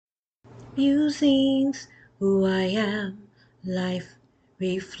Musings, who I am, life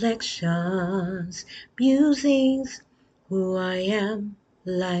reflections. Musings, who I am,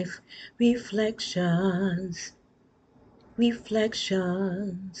 life reflections.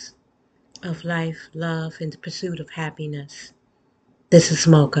 Reflections of life, love, and the pursuit of happiness. This is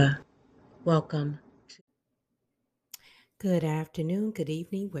Mocha. Welcome. Good afternoon, good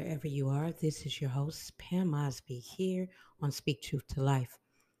evening, wherever you are. This is your host, Pam Osby, here on Speak Truth to Life.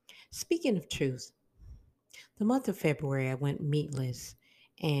 Speaking of truth, the month of February, I went meatless.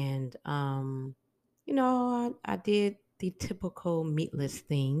 And, I did the typical meatless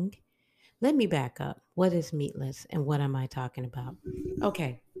thing. Let me back up. What is meatless and what am I talking about?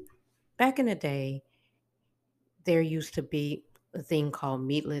 Okay, back in the day, there used to be a thing called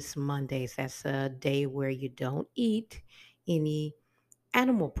Meatless Mondays. That's a day where you don't eat any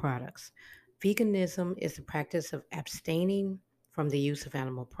animal products. Veganism is the practice of abstaining from the use of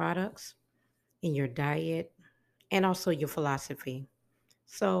animal products in your diet and also your philosophy.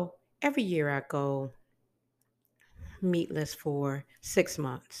 So every year I go meatless for 6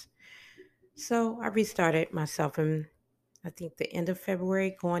 months. So I restarted myself in, I think, the end of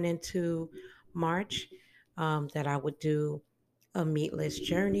February, going into March, that I would do a meatless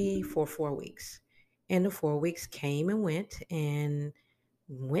journey for 4 weeks. And the 4 weeks came and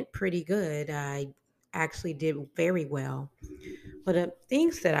went pretty good. I actually did very well. But the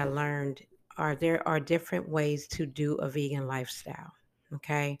things that I learned are there are different ways to do a vegan lifestyle.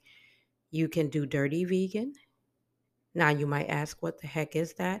 Okay. You can do dirty vegan. Now, you might ask, what the heck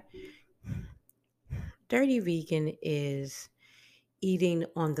is that? Dirty vegan is eating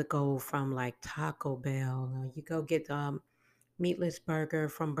on the go from like Taco Bell. Or you go get meatless burger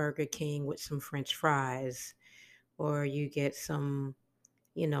from Burger King with some French fries, or you get some,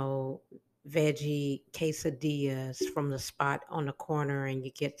 you know, veggie quesadillas from the spot on the corner and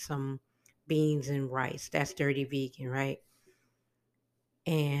you get some beans and rice. That's dirty vegan, right?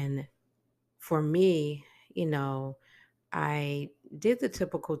 And for me, you know, I did the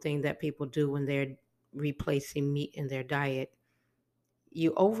typical thing that people do when they're replacing meat in their diet.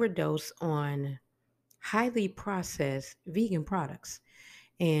 You overdose on highly processed vegan products.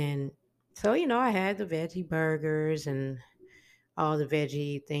 And so, I had the veggie burgers and all the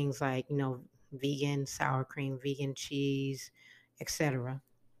veggie things like, vegan sour cream, vegan cheese, etc.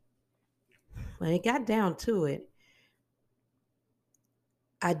 When it got down to it,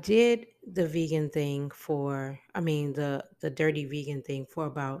 I did the vegan thing for, the dirty vegan thing for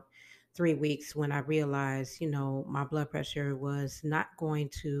about 3 weeks when I realized, my blood pressure was not going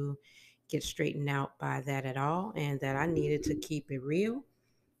to get straightened out by that at all, and that I needed to keep it real,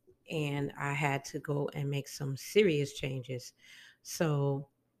 and I had to go and make some serious changes. So,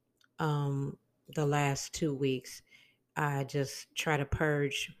 um, the last 2 weeks, I just try to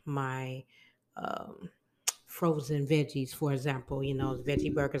purge my um, frozen veggies. For example, the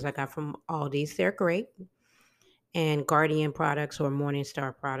veggie burgers I got from Aldi's, they're great, and Guardian products or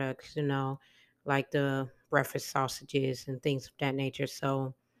Morningstar products, like the breakfast sausages and things of that nature.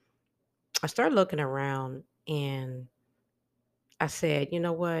 So I started looking around and I said, you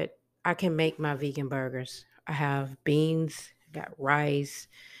know what? I can make my vegan burgers. I have beans, I got rice,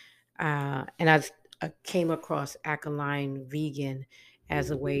 and I came across Alkaline Vegan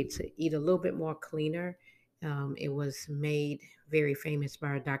as a way to eat a little bit more cleaner. It was made very famous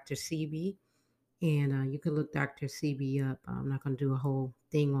by Dr. Sebi, and you can look Dr. Sebi up. I'm not going to do a whole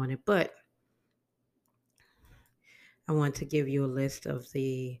thing on it, but I want to give you a list of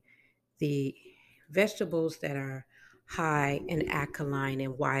the vegetables that are high in alkaline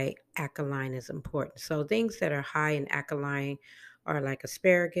and why alkaline is important. So things that are high in alkaline are like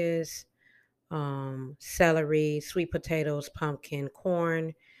asparagus, celery, sweet potatoes, pumpkin,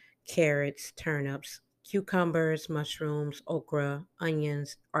 corn, carrots, turnips, cucumbers, mushrooms, okra,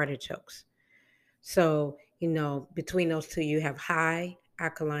 onions, artichokes. So, between those two, you have high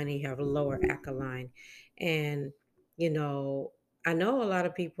alkaline and you have lower alkaline. And, you know, I know a lot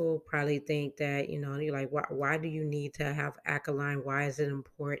of people probably think that, you're like, why do you need to have alkaline? Why is it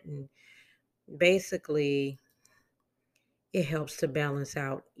important? Basically, it helps to balance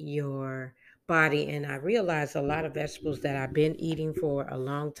out your body. And I realize a lot of vegetables that I've been eating for a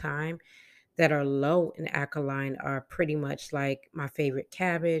long time that are low in alkaline are pretty much like my favorite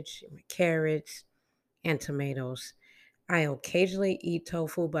cabbage, carrots, and tomatoes. I occasionally eat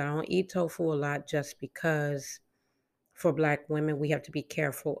tofu, but I don't eat tofu a lot just because for Black women, we have to be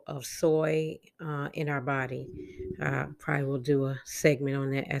careful of soy in our body. Probably will do a segment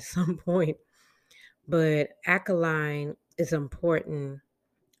on that at some point. But alkaline is important,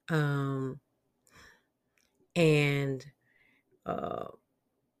 um, and uh,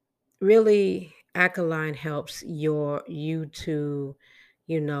 really, alkaline helps you to,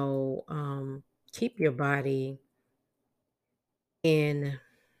 you know, keep your body in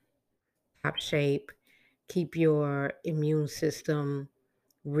top shape, keep your immune system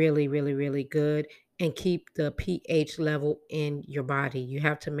really, really, really good, and keep the pH level in your body. You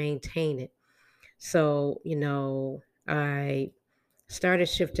have to maintain it. So, I started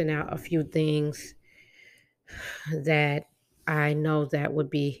shifting out a few things that I know that would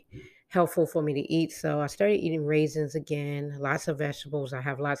be helpful for me to eat. So I started eating raisins again, lots of vegetables. I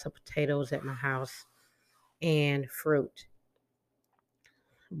have lots of potatoes at my house and fruit.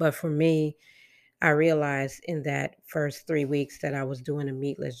 But for me, I realized in that first 3 weeks that I was doing a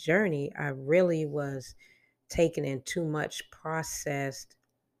meatless journey, I really was taking in too much processed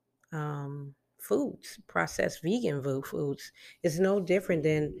foods, processed vegan foods. It's no different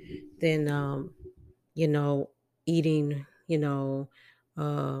than you know eating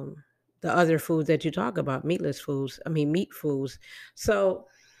um, the other foods that you talk about, meatless foods. I mean meat foods. So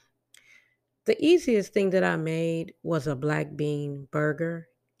the easiest thing that I made was a black bean burger,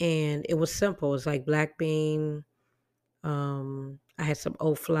 and it was simple. It's like black bean. I had some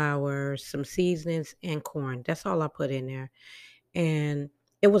oat flour, some seasonings, and corn. That's all I put in there. And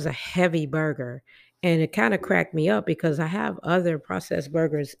it was a heavy burger. And it kind of cracked me up because I have other processed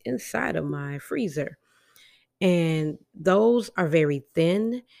burgers inside of my freezer. And those are very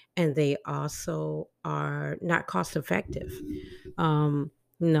thin, and they also are not cost effective. Um,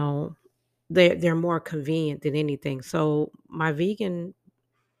 no, they're more convenient than anything. So my vegan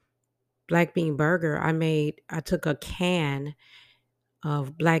black bean burger, I took a can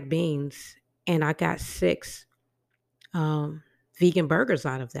of black beans and I got six um, vegan burgers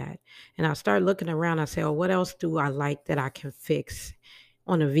out of that. And I started looking around. I said, oh, what else do I like that I can fix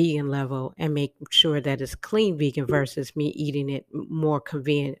on a vegan level and make sure that it's clean vegan versus me eating it more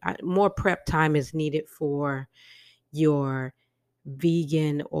convenient? More prep time is needed for your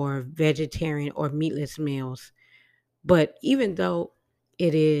vegan or vegetarian or meatless meals. But even though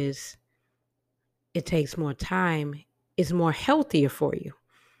it is, it takes more time, it's more healthier for you.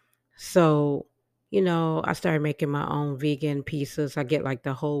 So, I started making my own vegan pizzas. I get like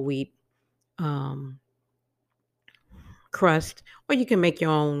the whole wheat um, crust, or you can make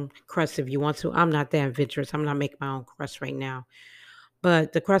your own crust if you want to. I'm not that adventurous. I'm not making my own crust right now.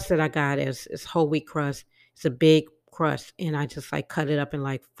 But the crust that I got is whole wheat crust. It's a big crust, and I just like cut it up in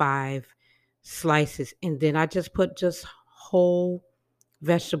like 5 slices, and then I just put just whole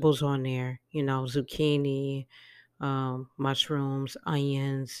vegetables on there. Zucchini, mushrooms,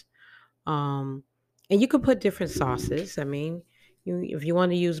 onions, um, and you could put different sauces. I mean, if you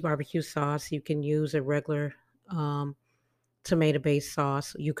want to use barbecue sauce, you can use a regular um, tomato-based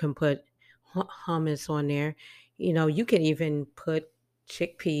sauce. You can put hummus on there. You can even put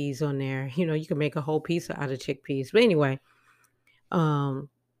chickpeas on there. You can make a whole pizza out of chickpeas. But anyway, um,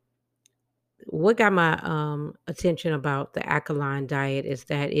 what got my attention about the alkaline diet is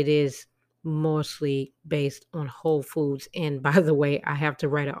that it is mostly based on whole foods. And by the way, I have to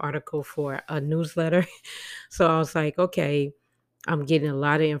write an article for a newsletter. So I was like, okay, I'm getting a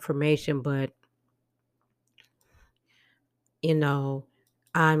lot of information, but you know,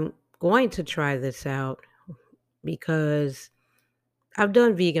 I'm going to try this out because I've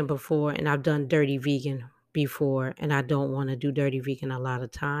done vegan before and I've done dirty vegan before, and I don't want to do dirty vegan a lot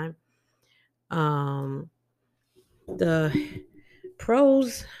of time. Um, the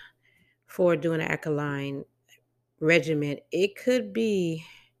pros for doing an alkaline regimen, it could be,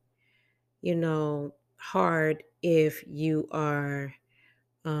 hard if you are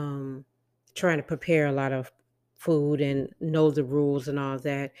um, trying to prepare a lot of food and know the rules and all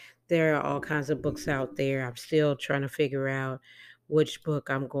that. There are all kinds of books out there. I'm still trying to figure out which book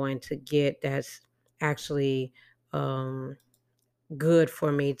I'm going to get that's actually um, good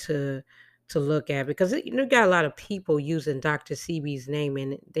for me to look at, because you got a lot of people using Dr. CB's name,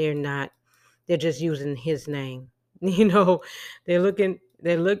 and they're just using his name. You know, they're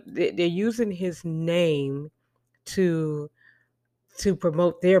using his name to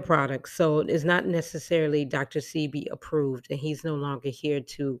promote their products. So it's not necessarily Dr. CB approved, and he's no longer here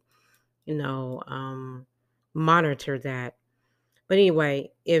to, you know, um, monitor that. But anyway,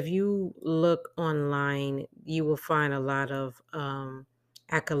 if you look online, you will find a lot of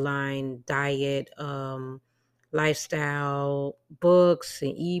alkaline diet, lifestyle books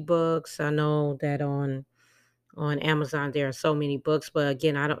and ebooks. I know that on Amazon there are so many books, but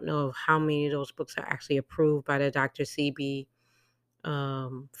again, I don't know how many of those books are actually approved by the Dr. CB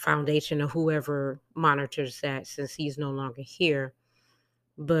foundation or whoever monitors that, since he's no longer here.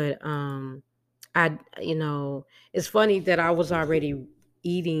 But I, it's funny that I was already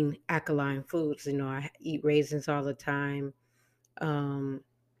eating alkaline foods. I eat raisins all the time. Um,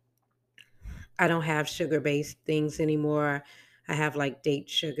 I don't have sugar based things anymore. I have like date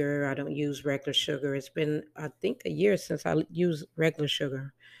sugar. I don't use regular sugar. It's been, I think, a year since I used regular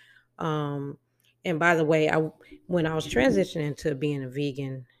sugar. Um, and by the way, when I was transitioning to being a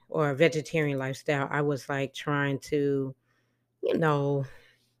vegan or a vegetarian lifestyle, I was like trying to, you know,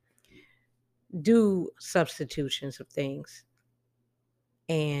 do substitutions of things.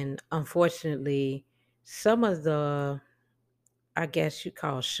 And unfortunately, some of the, I guess you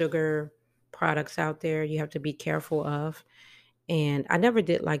call sugar products out there, you have to be careful of. And I never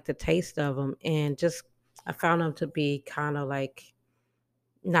did like the taste of them. And just, I found them to be kind of like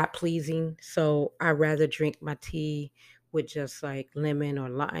not pleasing. So I rather drink my tea with just like lemon or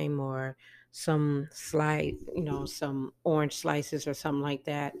lime or some slice, some orange slices or something like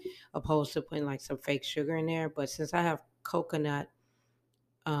that, opposed to putting like some fake sugar in there. But since I have coconut,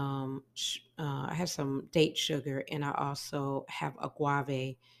 I have some date sugar, and I also have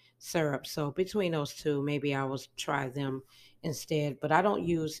agave syrup. So between those two, maybe I will try them instead. But I don't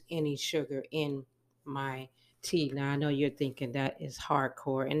use any sugar in my tea. Now I know you're thinking that is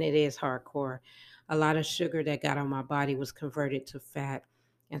hardcore, and it is hardcore. A lot of sugar that got on my body was converted to fat,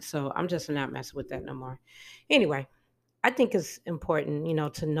 and so I'm just not messing with that no more. Anyway, I think it's important,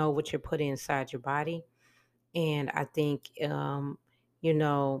 to know what you're putting inside your body, and I think, you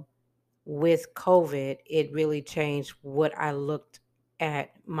know with COVID, it really changed what I looked at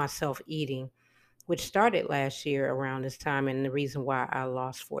myself eating, which started last year around this time. And the reason why I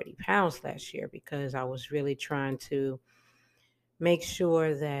lost 40 pounds last year, because I was really trying to make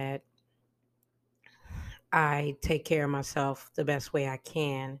sure that I take care of myself the best way I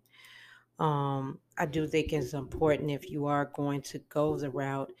can. I do think it's important, if you are going to go the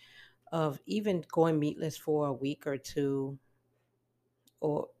route of even going meatless for a week or two,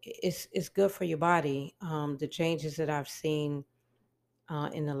 or it's good for your body. The changes that I've seen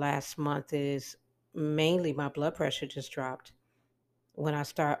in the last month is mainly my blood pressure just dropped when I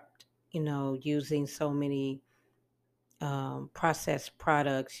stopped, using so many processed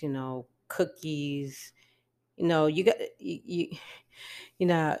products, cookies. You got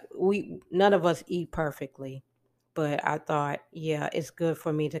we none of us eat perfectly, but I thought, yeah, it's good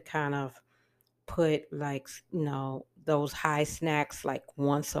for me to kind of put like those high snacks like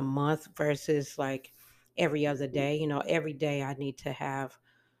once a month versus like every other day. Every day I need to have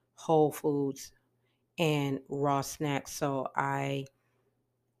whole foods and raw snacks. So I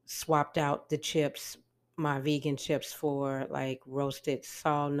swapped out the chips, my vegan chips, for like roasted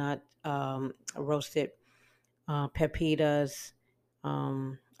walnut, roasted pepitas.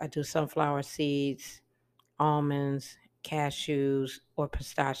 I do sunflower seeds, almonds, cashews, or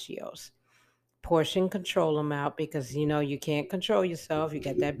pistachios. Portion control them out, because you can't control yourself. You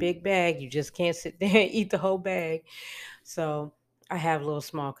got that big bag, you just can't sit there and eat the whole bag. So I have little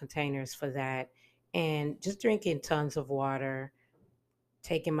small containers for that. And just drinking tons of water,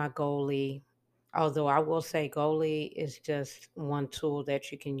 taking my Goli. Although I will say Goli is just one tool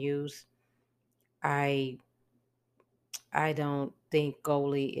that you can use. I I don't think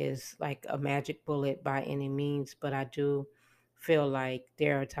Goli is like a magic bullet by any means, but I do feel like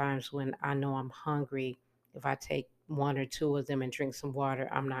there are times when I know I'm hungry. If I take one or two of them and drink some water,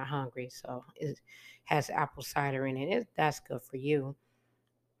 I'm not hungry. So it has apple cider in it. That's good for you.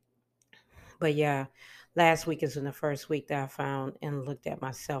 But yeah, last week is in the first week that I found and looked at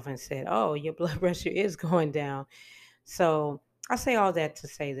myself and said, "Oh, your blood pressure is going down." So I say all that to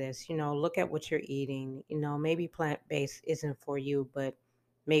say this, look at what you're eating. Maybe plant based isn't for you, but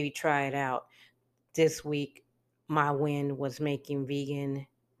maybe try it out. This week, my win was making vegan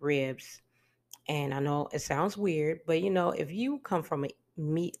ribs. And I know it sounds weird, but if you come from a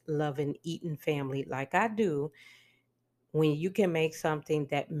meat loving, eating family like I do, when you can make something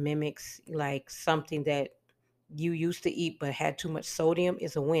that mimics like something that you used to eat but had too much sodium,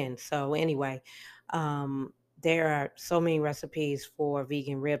 is a win. So anyway, there are so many recipes for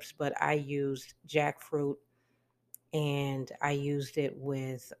vegan ribs, but I used jackfruit, and I used it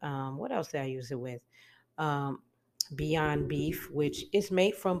with, what else did I use it with? Um, Beyond Beef, which is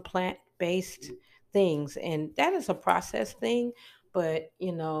made from plant-based things, and that is a processed thing. But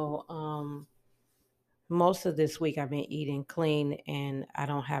most of this week I've been eating clean, and I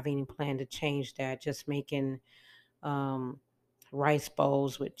don't have any plan to change that. Just making um, rice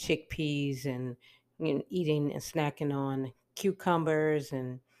bowls with chickpeas, and eating and snacking on cucumbers,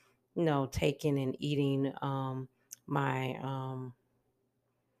 and taking and eating my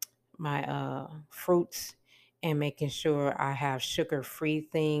fruits, and making sure I have sugar free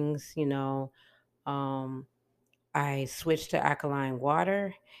things, um, I switched to alkaline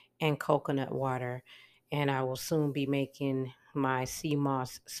water and coconut water, and I will soon be making my sea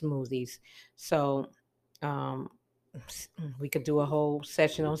moss smoothies. So, um, we could do a whole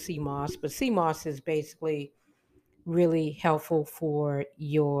session on sea moss, but sea moss is basically really helpful for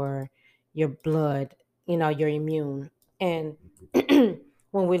your blood, your immune. And when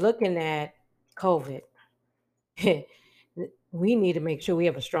we're looking at COVID, we need to make sure we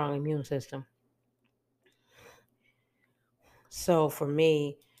have a strong immune system. So for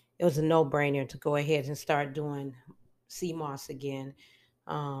me, it was a no-brainer to go ahead and start doing CMOS again.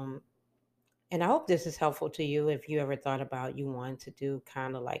 Um, and I hope this is helpful to you if you ever thought about you want to do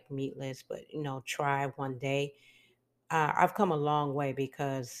kind of like meatless, but try one day. I've come a long way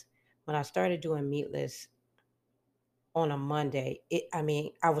because when I started doing meatless on a Monday,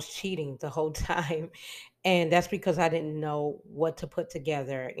 I was cheating the whole time. And that's because I didn't know what to put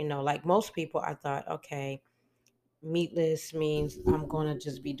together. Like most people, I thought, okay, meatless means I'm going to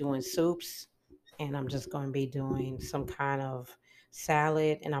just be doing soups and I'm just going to be doing some kind of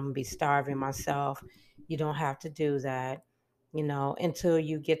salad and I'm going to be starving myself. You don't have to do that, until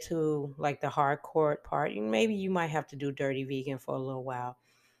you get to like the hardcore part. Maybe you might have to do dirty vegan for a little while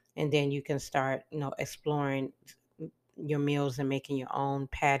and then you can start, exploring your meals and making your own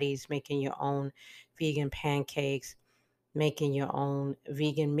patties, making your own vegan pancakes, making your own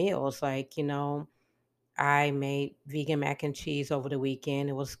vegan meals. Like, I made vegan mac and cheese over the weekend.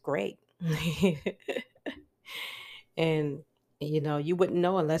 It was great. And you wouldn't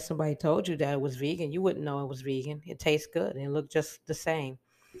know unless somebody told you that it was vegan. You wouldn't know it was vegan. It tastes good and it looked just the same.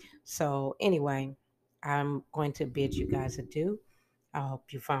 So anyway, I'm going to bid you guys adieu. I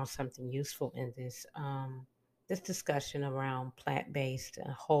hope you found something useful in this discussion around plant-based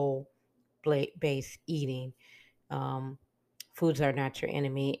and whole based eating. Um, Foods are not your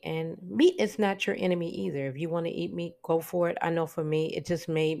enemy, and meat is not your enemy either. If you want to eat meat, go for it. I know for me, it just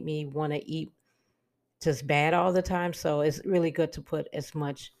made me want to eat just bad all the time. So it's really good to put as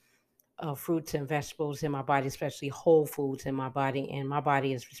much fruits and vegetables in my body, especially whole foods in my body, and my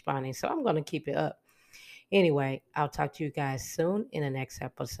body is responding. So I'm going to keep it up. Anyway, I'll talk to you guys soon in the next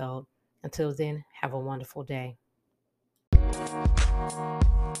episode. Until then, have a wonderful day.